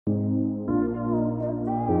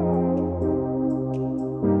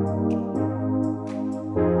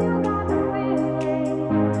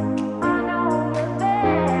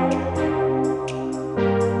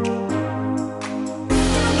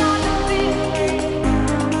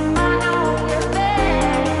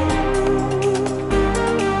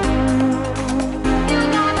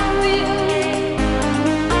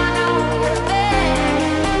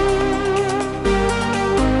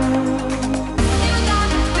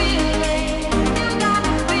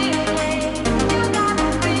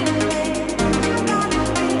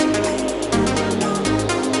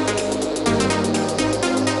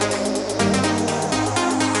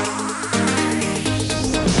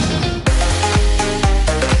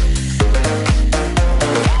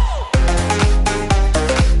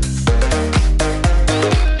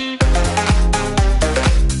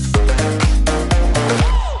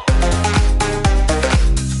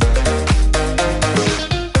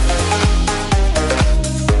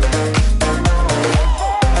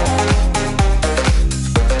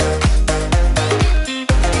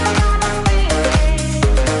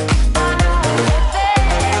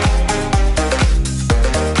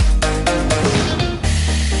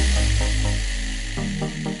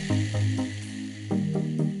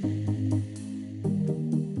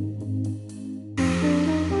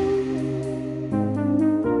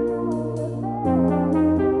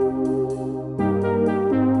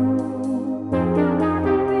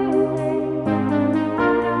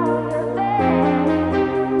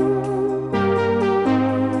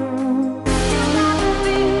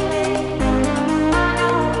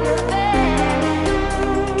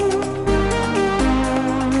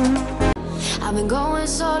going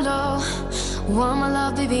solo. Want my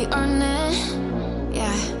love, baby, earn it.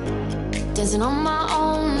 Yeah, dancing on my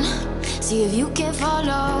own. See if you can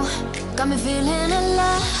follow. Got me feeling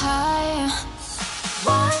alive.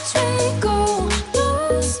 Watch me go,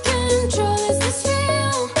 lose control. Is this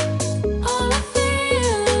real? All I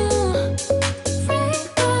feel. Break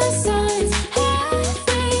the signs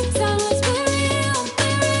every time. Let's be real, be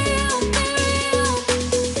real, be real.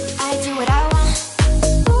 I do what I want.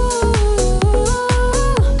 Ooh,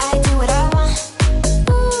 I do what I want.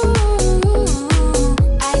 Ooh,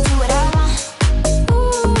 I do what I want.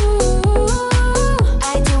 Ooh,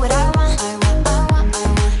 I do what I want. I want.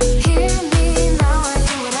 Hear me now. I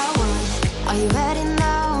do what I want. Are you ready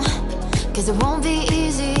now? 'Cause it won't be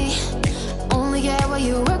easy. Only get what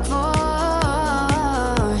you work for.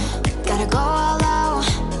 Gotta go all out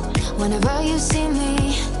whenever you see me.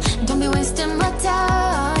 Don't be wasting my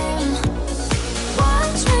time.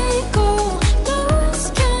 Watch me go, lose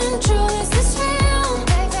control. Is this real?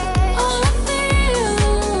 All I feel.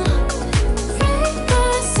 Break the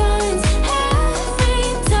signs every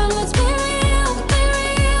time. Let's be real, be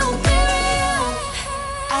real, be real.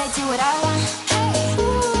 I do what I want.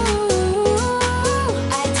 Ooh,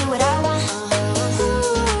 I do what I want.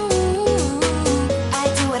 Ooh, I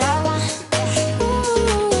do what I want. Ooh,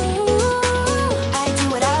 I do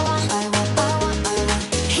what I want. I want.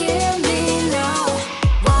 Hear me now.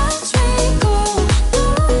 Watch me go,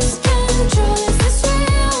 lose control. Is this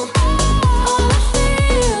real? All I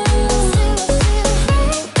feel.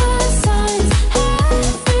 Break the signs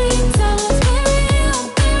every time. Let's be real,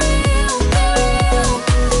 be real, be real.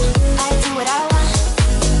 I do what I want.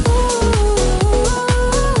 Ooh,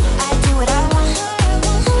 I do what I want.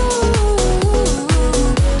 Ooh,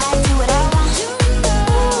 I do what I want.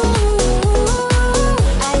 Ooh,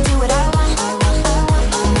 I do what I want. I want.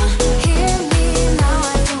 Hear me now.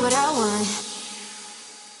 I do what I want.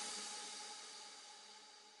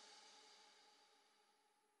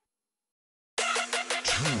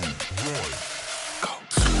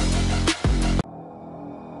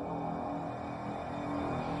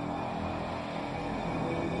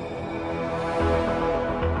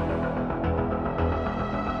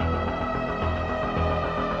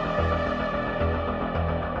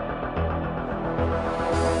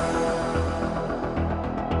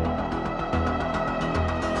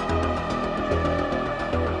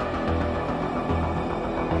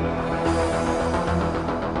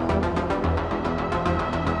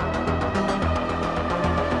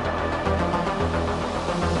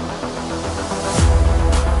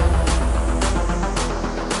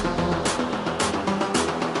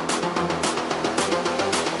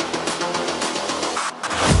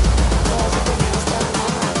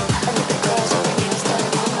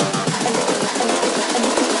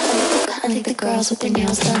 I think the girls with their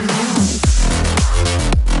nails done now.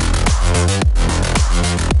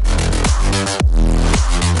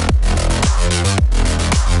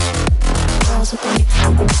 Girls with their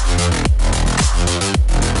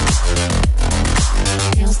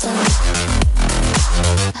nails done.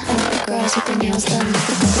 I think the girls with their nails done.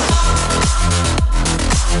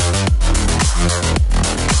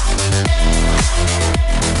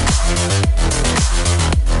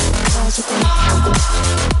 Girls with their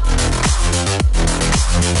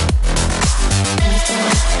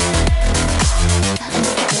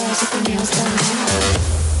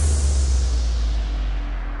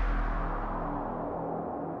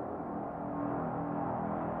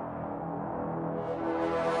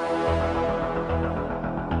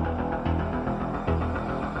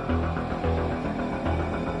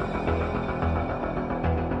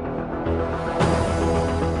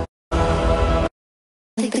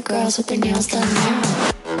girls with their nails done now.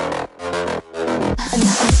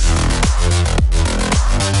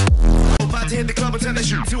 About to hit the club and turn the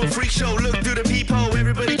shoot to a freak show. Look through the peephole,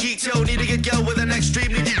 everybody geek, yo. Need to get girl with an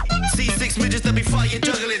extremely deep. See six midgets that be fighting,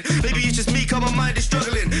 juggling. Maybe it's just me, cause my mind is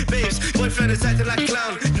struggling. Babes, boyfriend is acting like a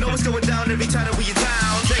clown. Know what's going down every time that we are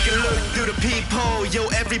down. Take a look through the peephole, yo.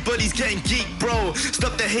 Everybody's getting geek, bro.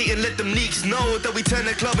 Stop the hate and let them neeks know that we turn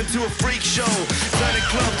the club into a freak show. Turn the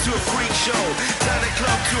club to a freak show. Turn the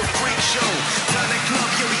club to a freak show. Turn the club,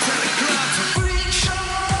 yeah, we turn the club to a freak show.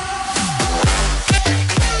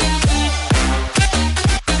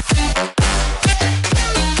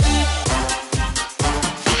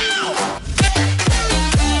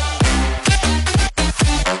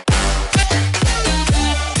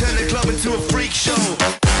 Turn the club into a freak show.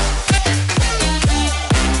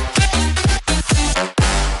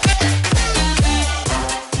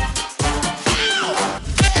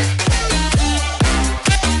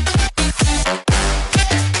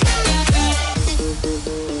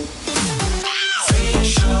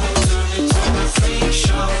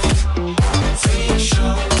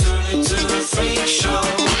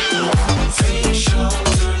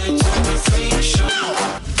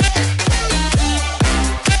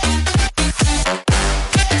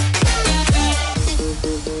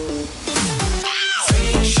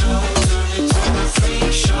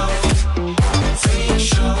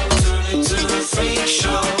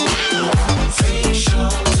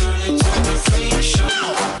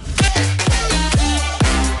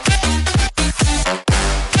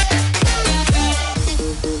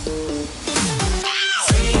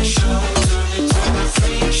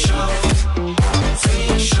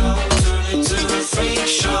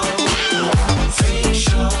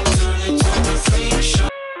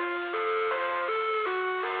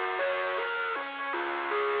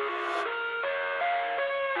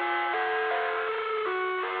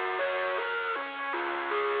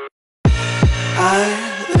 I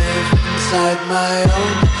live inside my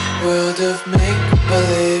own world of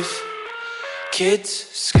make-believe. Kids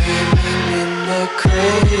screaming in the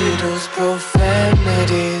cradles,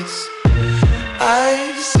 profanities.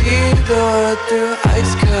 I see the world through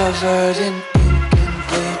ice covered in ink and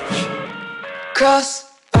bleach. Cross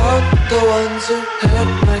out the ones who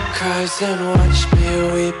heard my cries and watched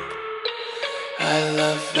me weep. I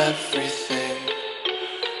love everything.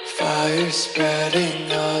 Fire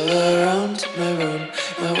spreading all around my room.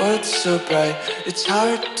 My world's so bright, it's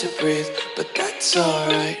hard to breathe, but that's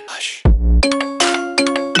alright. Hush.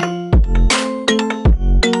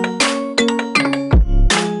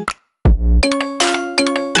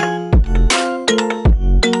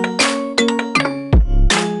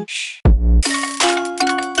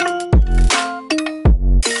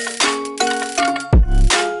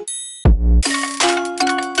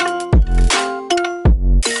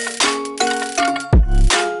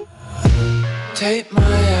 Take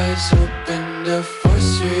my eyes open to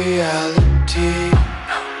force reality.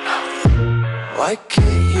 Why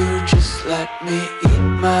can't you just let me eat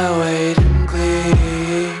my weight in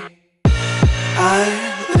glee? I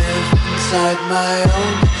live inside my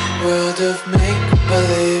own world of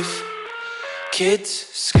make-believe. Kids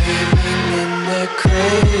screaming in their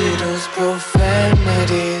cradles,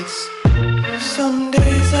 profanities. Some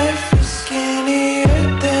days I feel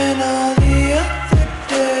skinnier than all the other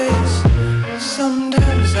days.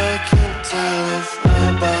 Sometimes I can't tell if my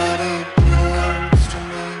body belongs to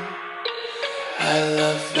me. I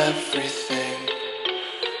love everything.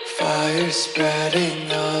 Fire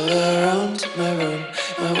spreading all around my room.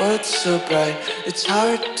 My world's so bright, it's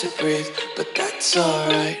hard to breathe, but that's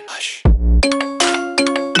alright. Hush.